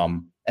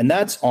 And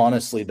that's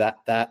honestly,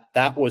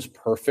 that was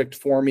perfect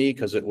for me,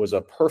 because it was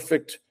a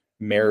perfect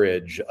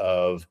marriage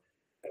of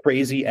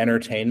crazy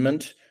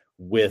entertainment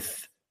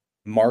with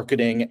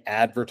marketing,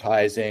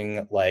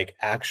 advertising, like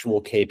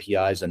actual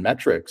KPIs and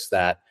metrics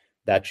that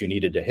you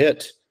needed to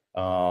hit.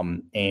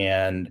 And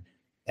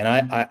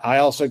I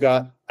also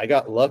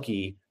got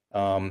lucky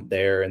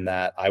there in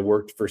that I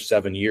worked for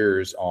 7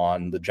 years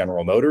on the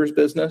General Motors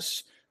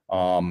business.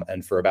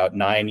 and for about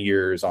 9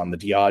 years on the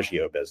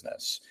Diageo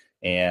business.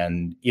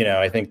 And,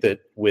 I think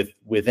that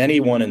with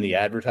anyone in the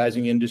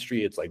advertising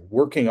industry, it's like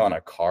working on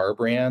a car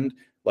brand,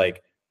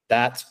 like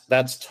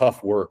that's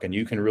tough work, and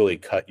you can really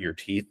cut your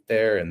teeth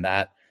there. And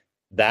that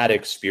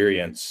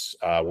experience,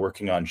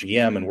 working on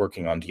GM and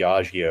working on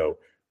Diageo,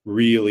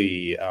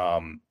 really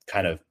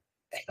kind of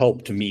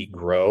helped me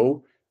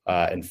grow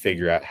and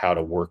figure out how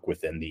to work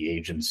within the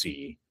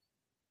agency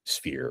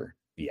sphere.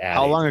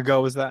 How long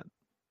ago was that?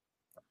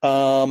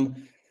 A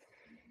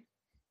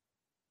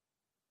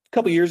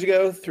couple years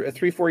ago,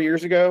 3-4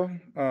 years ago.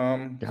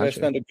 Gotcha. I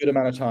spent a good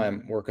amount of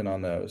time working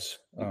on those.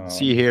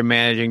 See here,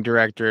 managing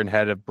director and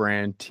head of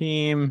brand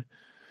team.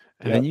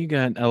 And then you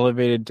got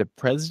elevated to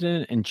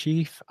president and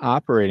chief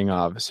operating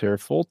officer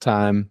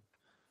full-time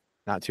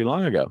not too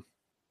long ago.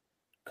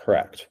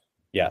 Correct.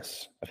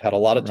 Yes. I've had a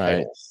lot of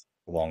titles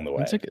along the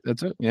way.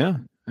 Yeah.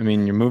 I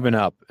mean, you're moving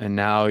up, and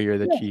now you're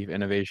the chief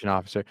innovation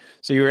officer.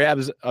 So you were at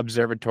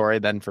Observatory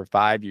then for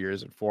 5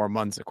 years and 4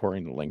 months,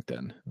 according to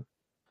LinkedIn.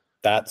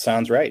 That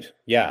sounds right.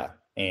 Yeah.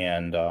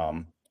 And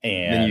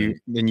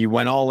then you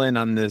went all in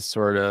on this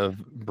sort of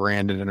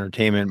branded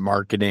entertainment,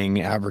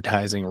 marketing,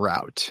 advertising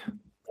route.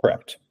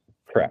 Correct.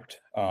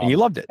 And you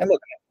loved it.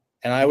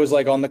 And I was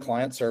like on the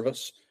client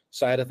service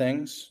side of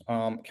things,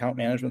 account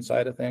management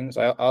side of things.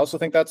 I also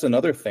think that's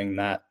another thing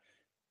that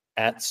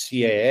at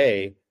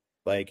CAA,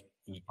 like,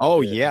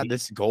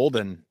 this is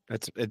golden.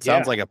 It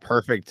sounds like a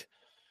perfect.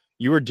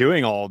 You were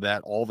doing all of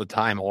that all the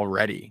time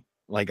already,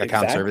 like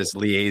account service,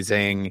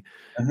 liaising,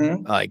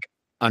 like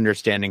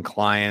understanding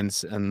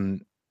clients,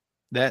 and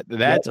that's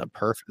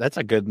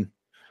a good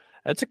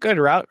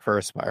route for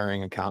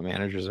aspiring account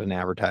managers in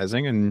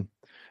advertising. And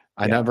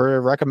I never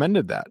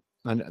recommended that,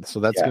 and so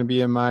that's going to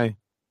be in my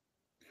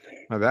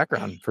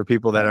background for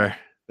people that are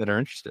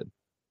interested.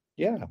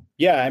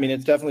 I mean,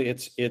 it's definitely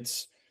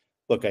it's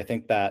look, I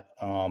think that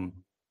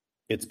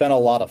it's been a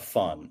lot of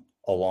fun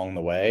along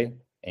the way,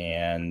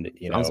 and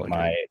meeting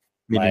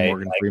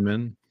Morgan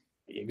Freeman.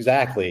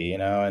 Exactly.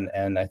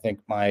 And I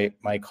think my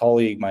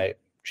colleague, my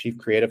chief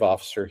creative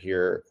officer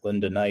here,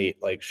 Linda Knight,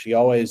 like she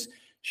always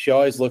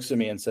looks at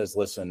me and says,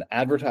 listen,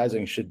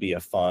 advertising should be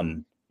a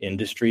fun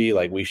industry.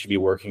 Like, we should be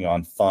working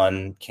on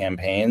fun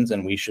campaigns,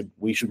 and we should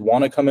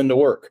want to come into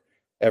work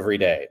every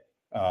day.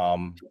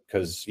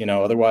 Because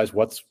otherwise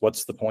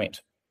what's the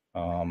point?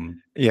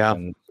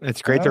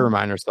 It's great to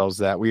remind ourselves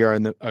that we are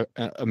in the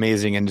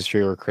amazing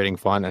industry. We're creating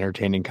fun,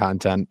 entertaining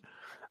content.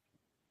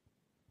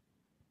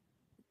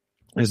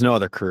 There's no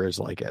other careers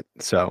like it.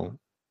 So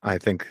I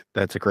think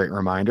that's a great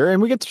reminder.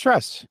 And we get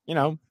stressed,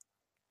 day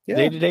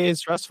to day is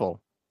stressful.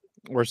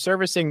 We're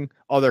servicing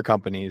other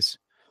companies.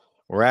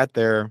 We're at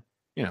their,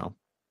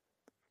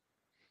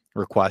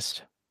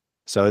 request.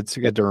 So it's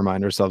good to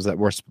remind ourselves that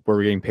we're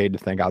getting paid to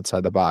think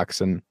outside the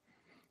box and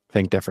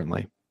think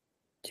differently.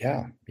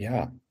 Yeah.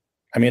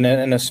 I mean,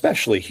 and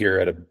especially here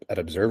at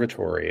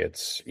Observatory,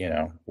 it's,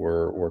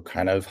 we're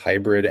kind of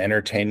hybrid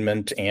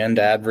entertainment and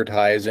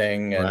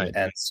advertising.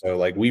 And so,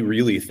 like, we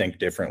really think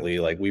differently.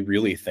 Like, we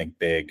really think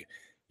big.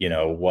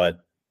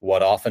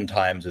 What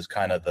oftentimes is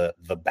kind of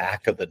the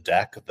back of the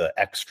deck, the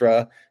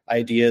extra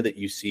idea that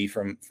you see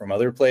from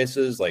other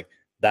places, like,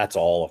 that's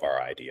all of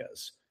our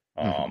ideas,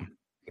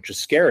 which is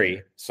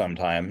scary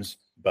sometimes,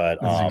 but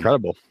it's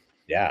incredible.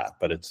 Yeah,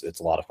 but it's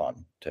a lot of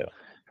fun too.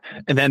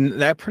 And then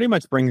that pretty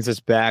much brings us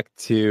back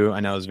to,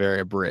 I know it's very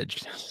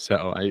abridged,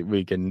 so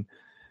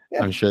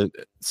I'm sure.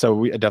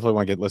 So I definitely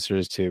want to get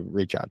listeners to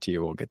reach out to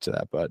you. We'll get to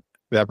that, but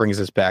that brings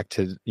us back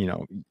to,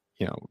 you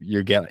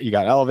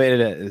got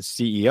elevated as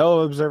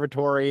CEO of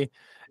Observatory,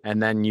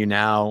 and then you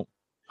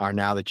are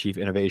now the chief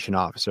innovation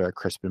officer at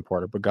Crispin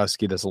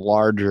Bogusky, this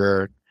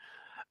larger,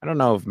 I don't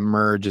know if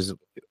merge is a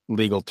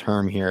legal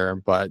term here,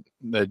 but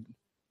the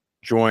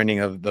joining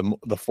of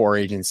the 4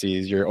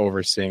 agencies, you're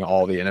overseeing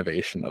all the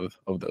innovation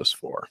of those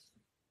 4.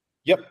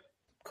 Yep.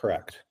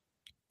 Correct.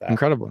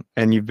 Incredible.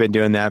 And you've been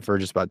doing that for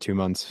just about 2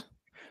 months.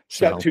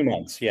 About 2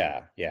 months.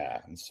 Yeah.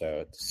 And so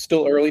it's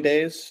still early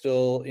days.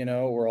 Still,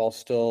 we're all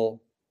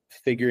still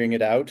figuring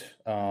it out.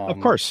 Of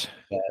course.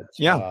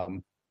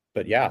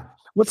 But yeah.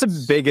 What's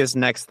the biggest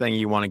next thing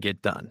you want to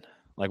get done?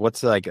 Like,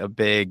 what's like a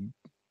big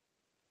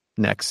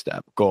next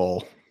step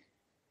goal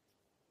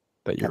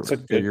that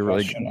you're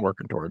really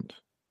working towards?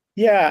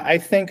 Yeah, I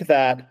think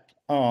that,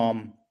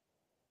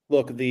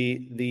 look,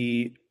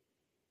 the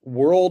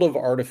world of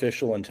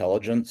artificial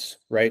intelligence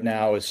right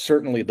now is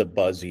certainly the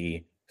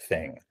buzzy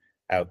thing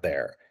out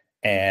there.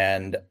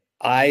 And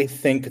I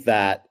think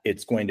that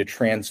it's going to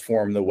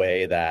transform the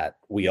way that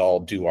we all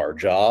do our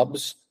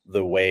jobs,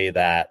 the way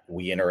that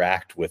we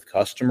interact with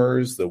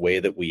customers, the way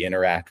that we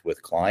interact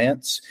with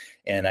clients.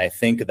 And I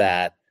think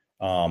that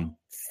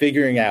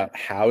figuring out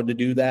how to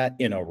do that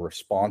in a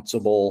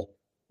responsible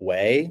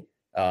way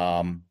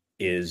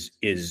is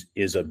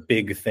a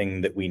big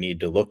thing that we need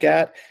to look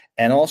at.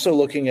 And also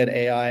looking at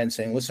AI and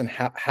saying, listen,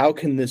 how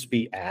can this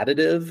be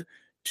additive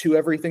to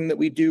everything that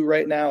we do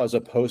right now as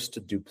opposed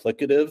to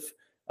duplicative?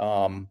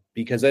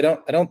 Because I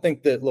don't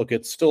think that, look,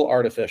 it's still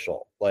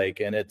artificial, like,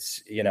 and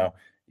it's,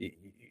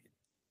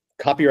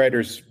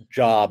 copywriter's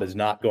job is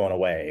not going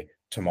away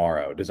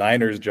tomorrow.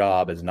 Designer's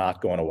job is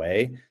not going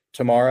away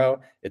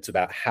tomorrow. It's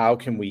about how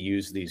can we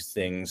use these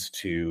things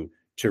to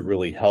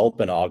really help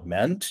and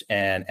augment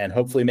and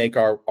hopefully make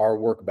our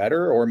work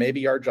better, or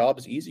maybe our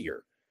jobs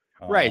easier.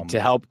 Right.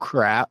 To help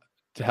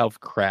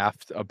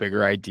craft a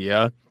bigger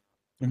idea,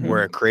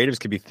 where creatives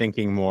could be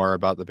thinking more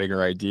about the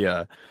bigger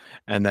idea.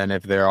 And then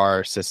if there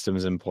are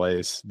systems in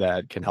place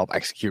that can help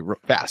execute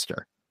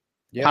faster.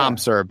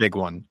 Comps are a big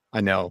one.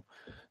 I know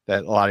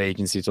that a lot of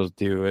agencies will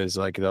do is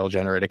like they'll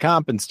generate a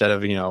comp instead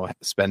of,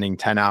 spending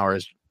 10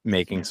 hours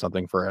making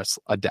something for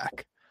a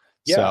deck.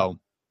 So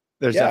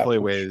there's definitely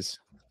ways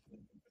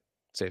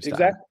to save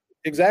time.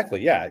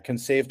 Exactly. Yeah, it can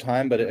save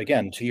time. But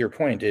again, to your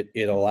point,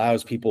 it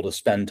allows people to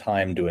spend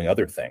time doing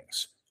other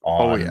things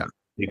on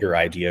bigger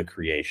idea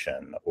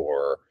creation,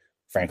 or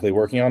frankly,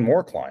 working on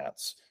more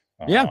clients.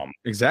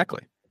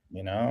 Exactly.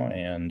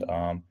 And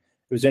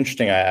it was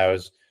interesting. I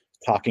was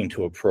talking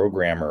to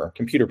a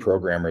computer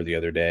programmer the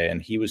other day,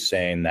 and he was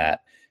saying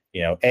that,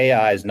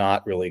 AI is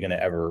not really going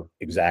to ever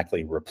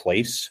exactly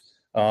replace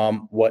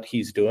what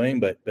he's doing.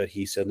 But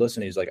he said,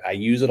 listen, he's like, I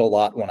use it a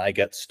lot when I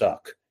get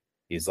stuck.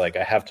 He's like,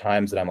 I have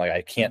times that I'm like,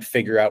 I can't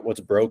figure out what's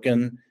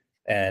broken.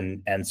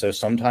 And so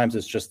sometimes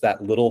it's just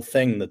that little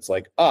thing that's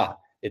like,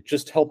 it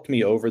just helped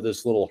me over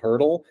this little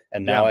hurdle.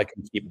 And now I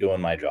can keep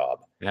doing my job.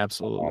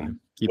 Absolutely.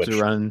 Keeps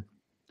it running.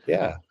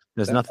 Yeah.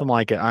 There's nothing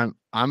like it.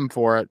 I'm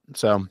for it.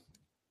 So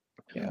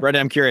Brett,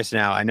 I'm curious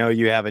now. I know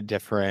you have a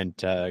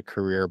different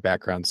career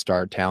background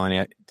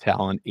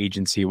talent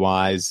agency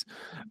wise,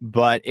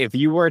 but if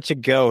you were to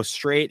go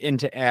straight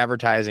into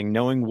advertising,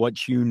 knowing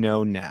what you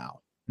know now,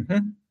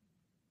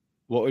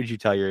 what would you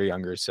tell your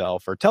younger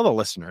self, or tell the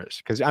listeners?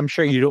 Because I'm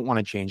sure you don't want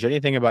to change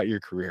anything about your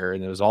career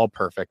and it was all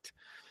perfect.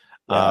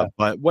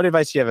 But what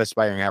advice do you have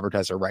aspiring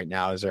advertiser right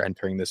now as they're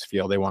entering this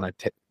field? They want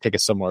to take a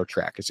similar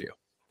track as you.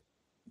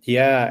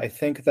 Yeah, I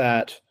think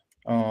that,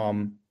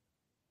 again,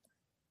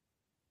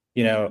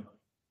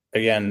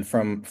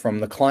 from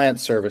the client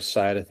service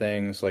side of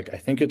things, like I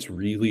think it's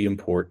really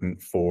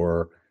important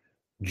for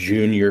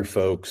junior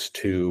folks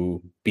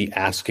to be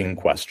asking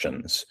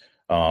questions,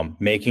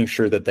 making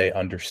sure that they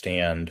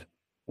understand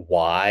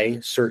why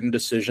certain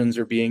decisions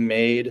are being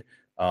made.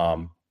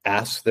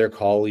 Ask their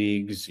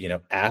colleagues,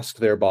 ask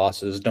their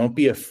bosses. Don't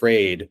be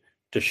afraid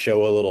to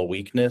show a little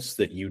weakness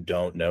that you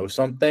don't know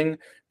something,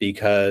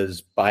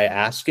 because by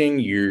asking,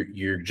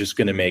 you're just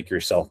going to make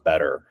yourself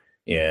better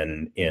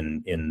in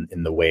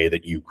the way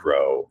that you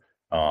grow.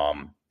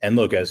 And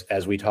look,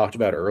 as we talked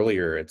about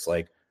earlier, it's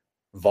like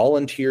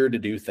volunteer to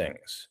do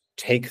things,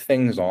 take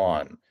things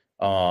on,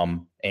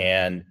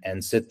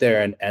 and sit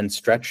there and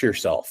stretch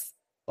yourself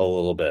a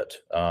little bit.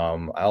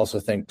 I also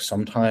think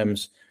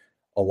sometimes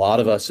a lot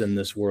of us in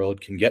this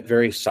world can get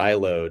very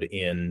siloed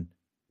in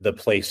the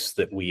place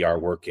that we are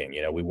working.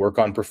 We work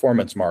on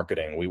performance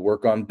marketing, we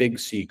work on big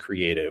C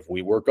creative,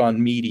 we work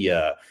on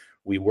media,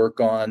 we work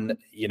on,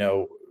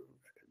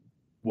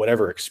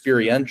 whatever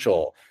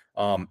experiential,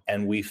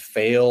 and we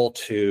fail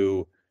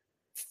to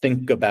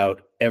think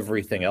about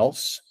everything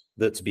else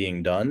that's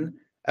being done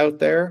out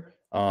there.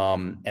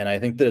 And I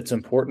think that it's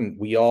important.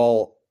 We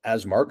all,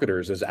 as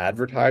marketers, as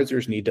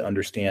advertisers, need to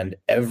understand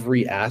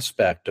every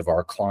aspect of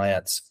our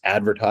clients'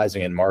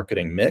 advertising and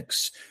marketing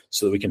mix,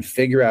 so that we can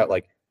figure out,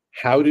 like,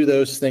 how do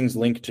those things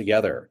link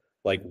together?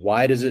 Like,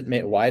 why does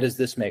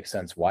this make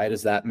sense? Why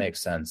does that make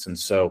sense? And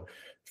so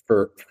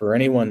for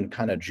anyone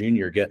kind of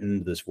junior getting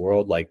into this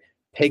world, like,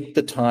 take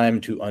the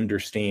time to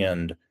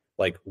understand,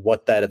 like,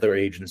 what that other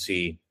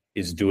agency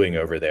is doing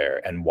over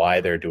there and why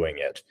they're doing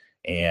it.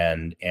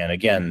 And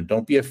again,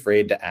 don't be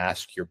afraid to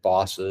ask your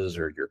bosses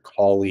or your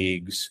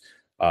colleagues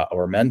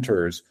or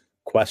mentors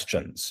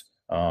questions.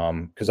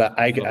 Because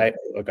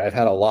I've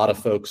had a lot of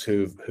folks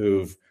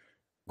who've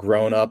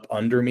grown up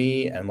under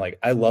me, and like,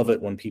 I love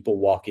it when people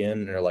walk in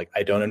and are like,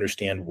 I don't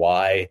understand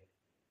why,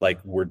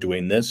 like, we're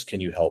doing this. Can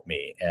you help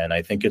me? And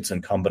I think it's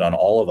incumbent on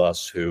all of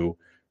us who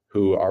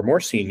are more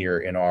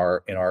senior in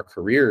our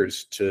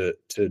careers to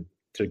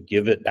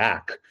give it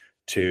back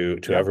to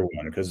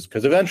everyone, because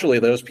eventually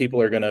those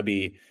people are going to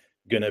be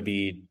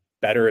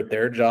better at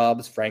their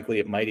jobs. Frankly,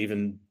 it might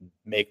even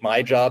make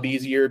my job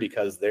easier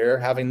because they're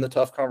having the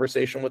tough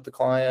conversation with the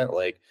client.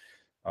 Like,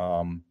 so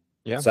I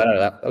don't know,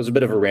 that was a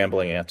bit of a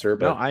rambling answer,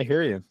 but no, I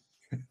hear you.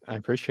 I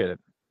appreciate it.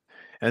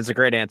 And it's a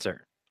great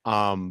answer.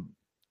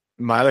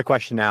 My other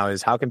question now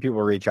is, how can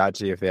people reach out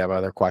to you if they have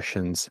other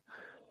questions?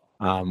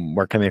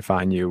 Where can they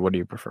find you? What do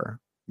you prefer?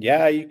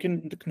 Yeah, you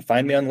can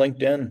find me on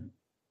LinkedIn.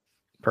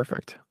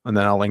 Perfect. And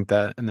then I'll link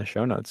that in the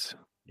show notes.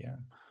 Yeah.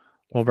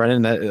 Well,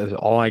 Brendan, that is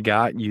all I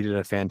got. You did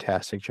a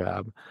fantastic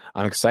job.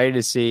 I'm excited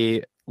to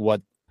see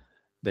what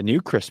the new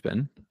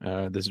Crispin,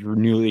 this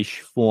newly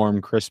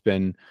formed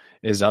Crispin,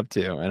 is up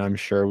to. And I'm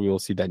sure we will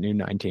see that new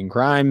 19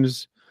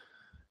 Crimes,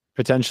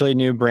 potentially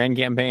new brand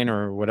campaign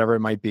or whatever it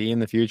might be in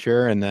the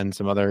future, and then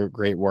some other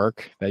great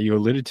work that you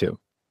alluded to.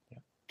 Yeah,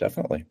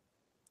 definitely.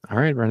 All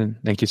right, Brendan.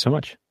 Thank you so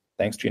much.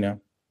 Thanks,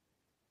 Gino.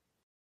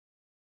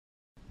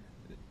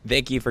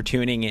 Thank you for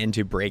tuning in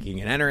to Breaking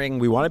and Entering.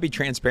 We want to be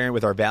transparent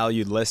with our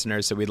valued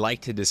listeners, so we'd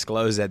like to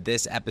disclose that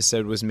this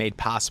episode was made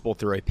possible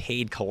through a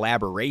paid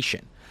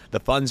collaboration. The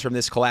funds from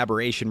this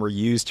collaboration were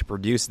used to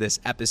produce this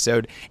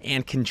episode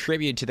and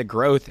contribute to the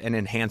growth and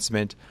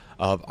enhancement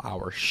of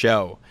our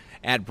show.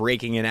 At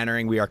Breaking and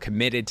Entering, we are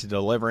committed to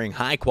delivering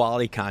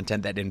high-quality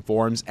content that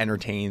informs,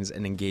 entertains,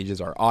 and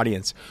engages our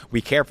audience. We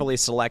carefully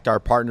select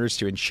our partners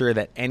to ensure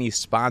that any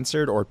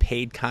sponsored or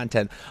paid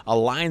content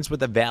aligns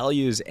with the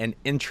values and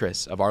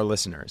interests of our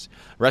listeners.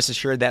 Rest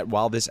assured that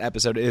while this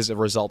episode is a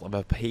result of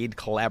a paid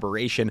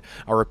collaboration,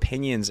 our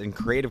opinions and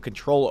creative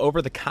control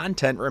over the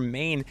content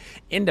remain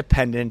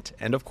independent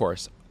and, of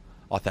course,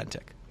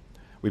 authentic.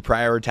 We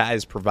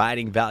prioritize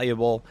providing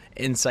valuable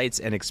insights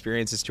and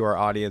experiences to our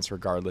audience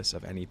regardless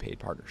of any paid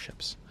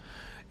partnerships.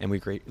 And we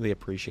greatly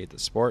appreciate the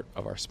support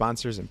of our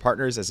sponsors and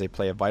partners as they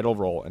play a vital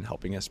role in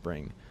helping us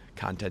bring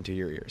content to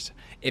your ears.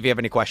 If you have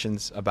any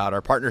questions about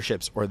our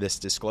partnerships or this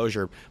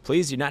disclosure,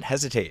 please do not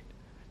hesitate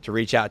to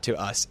reach out to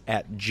us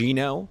at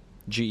Geno,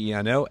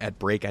 Geno, at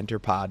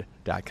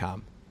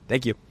breakenterpod.com.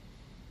 Thank you.